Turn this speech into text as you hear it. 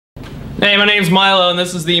Hey, my name's Milo, and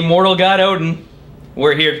this is the immortal god Odin.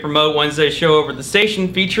 We're here to promote Wednesday's show over at the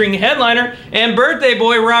station featuring headliner and birthday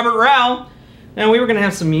boy Robert Rau. And we were gonna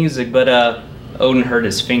have some music, but Odin hurt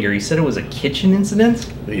his finger. He said it was a kitchen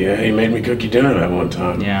incident. Yeah, he made me cook you dinner that one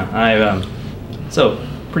time. Yeah, it's a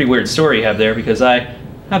pretty weird story you have there because I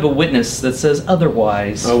have a witness that says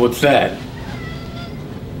otherwise. Oh, what's that?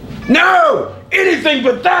 No! Anything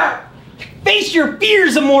but that! Face your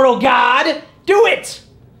fears, immortal god! Do it!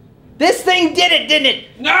 This thing did it, didn't it?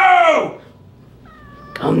 No!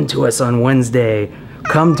 Come to us on Wednesday.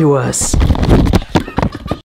 Come to us.